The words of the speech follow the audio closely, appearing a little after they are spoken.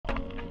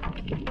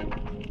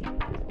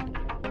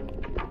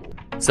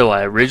So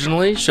I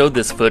originally showed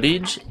this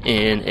footage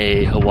in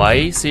a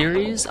Hawaii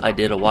series I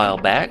did a while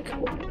back,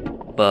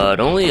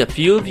 but only a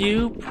few of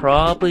you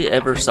probably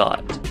ever saw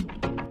it.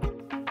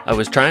 I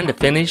was trying to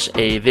finish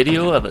a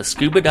video of a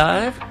scuba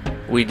dive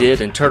we did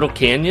in Turtle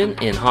Canyon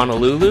in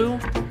Honolulu,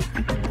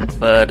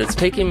 but it's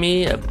taking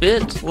me a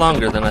bit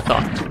longer than I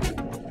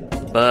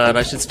thought. But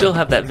I should still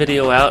have that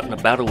video out in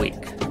about a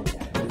week.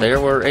 There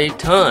were a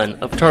ton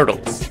of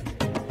turtles,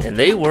 and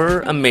they were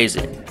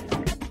amazing.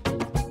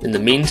 In the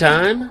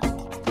meantime,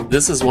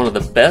 this is one of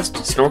the best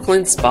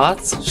snorkeling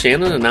spots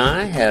Shannon and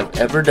I have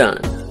ever done.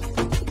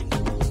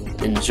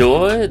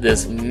 Enjoy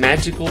this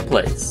magical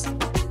place.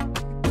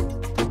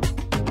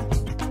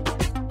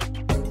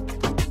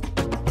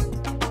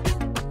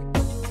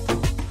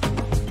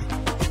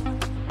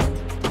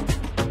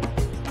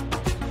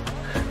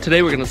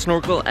 Today we're going to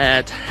snorkel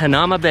at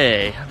Hanauma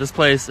Bay. This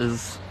place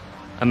is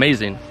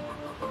amazing.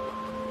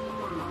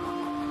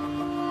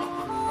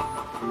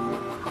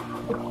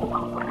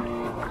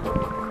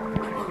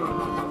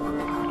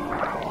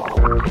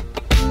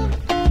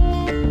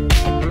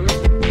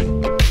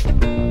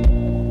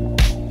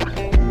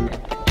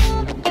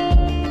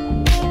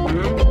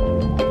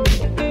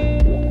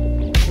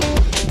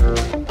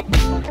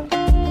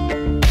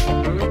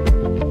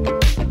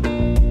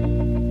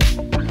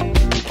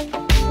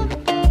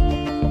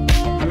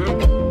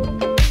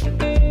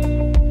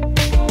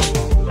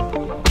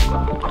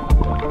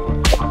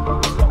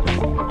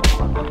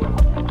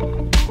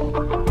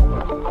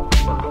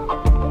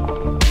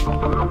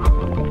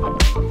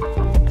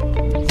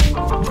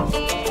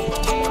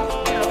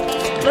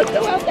 Let's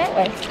go out that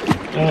way.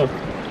 Oh.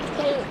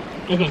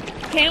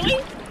 Can we?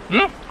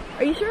 Yeah.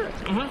 Are you sure?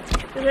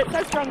 Because it's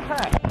so strong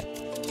current.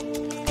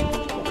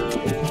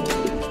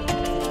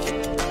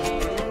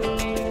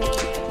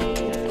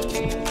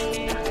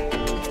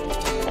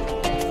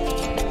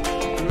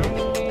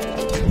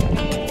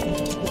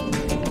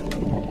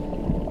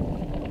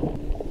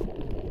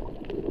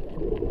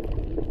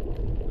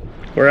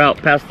 We're out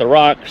past the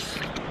rocks.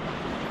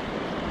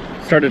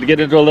 Started to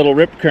get into a little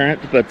rip current,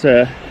 but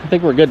I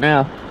think we're good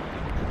now.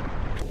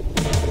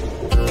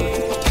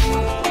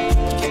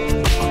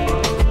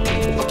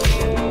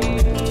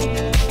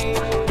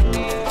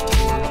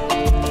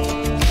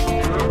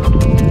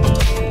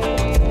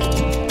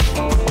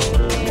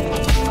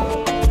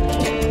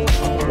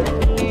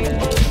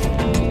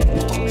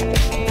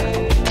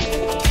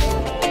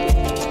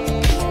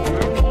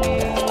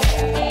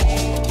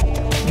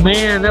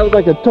 Man, that was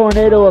like a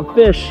tornado of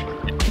fish.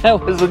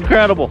 That was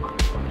incredible.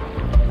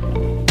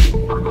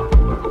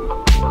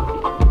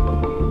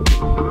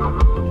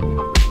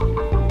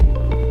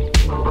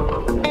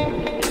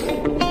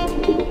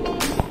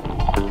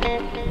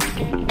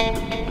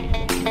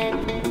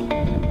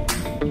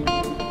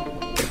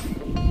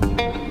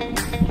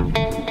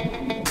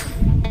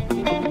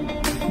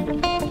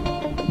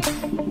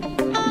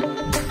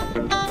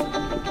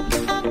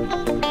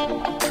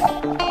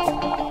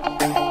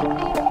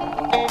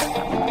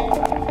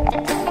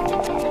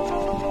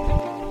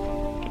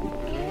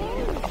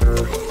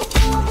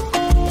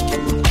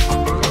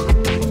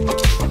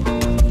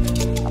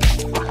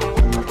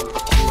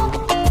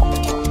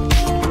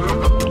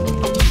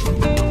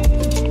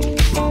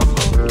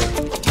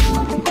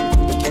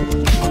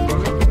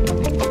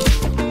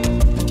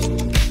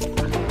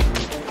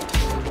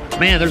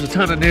 Man, there's a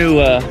ton of new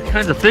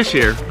kinds of fish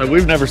here that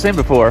we've never seen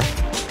before.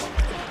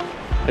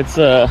 It's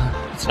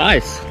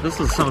nice. This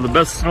is some of the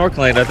best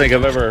snorkeling I think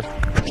I've ever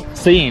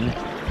seen.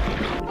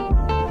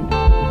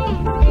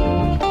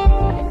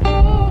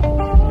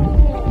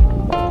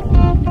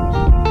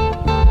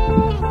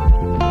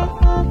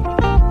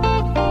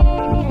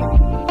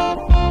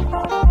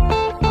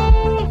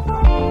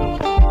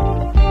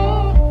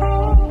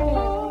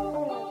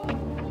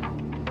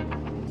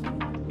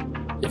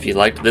 If you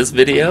liked this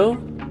video,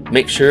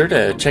 make sure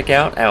to check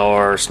out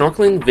our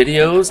snorkeling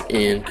videos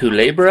in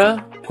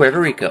Culebra, Puerto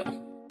Rico.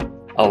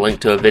 I'll link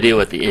to a video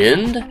at the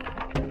end,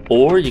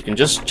 or you can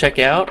just check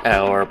out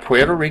our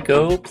Puerto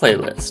Rico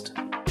playlist.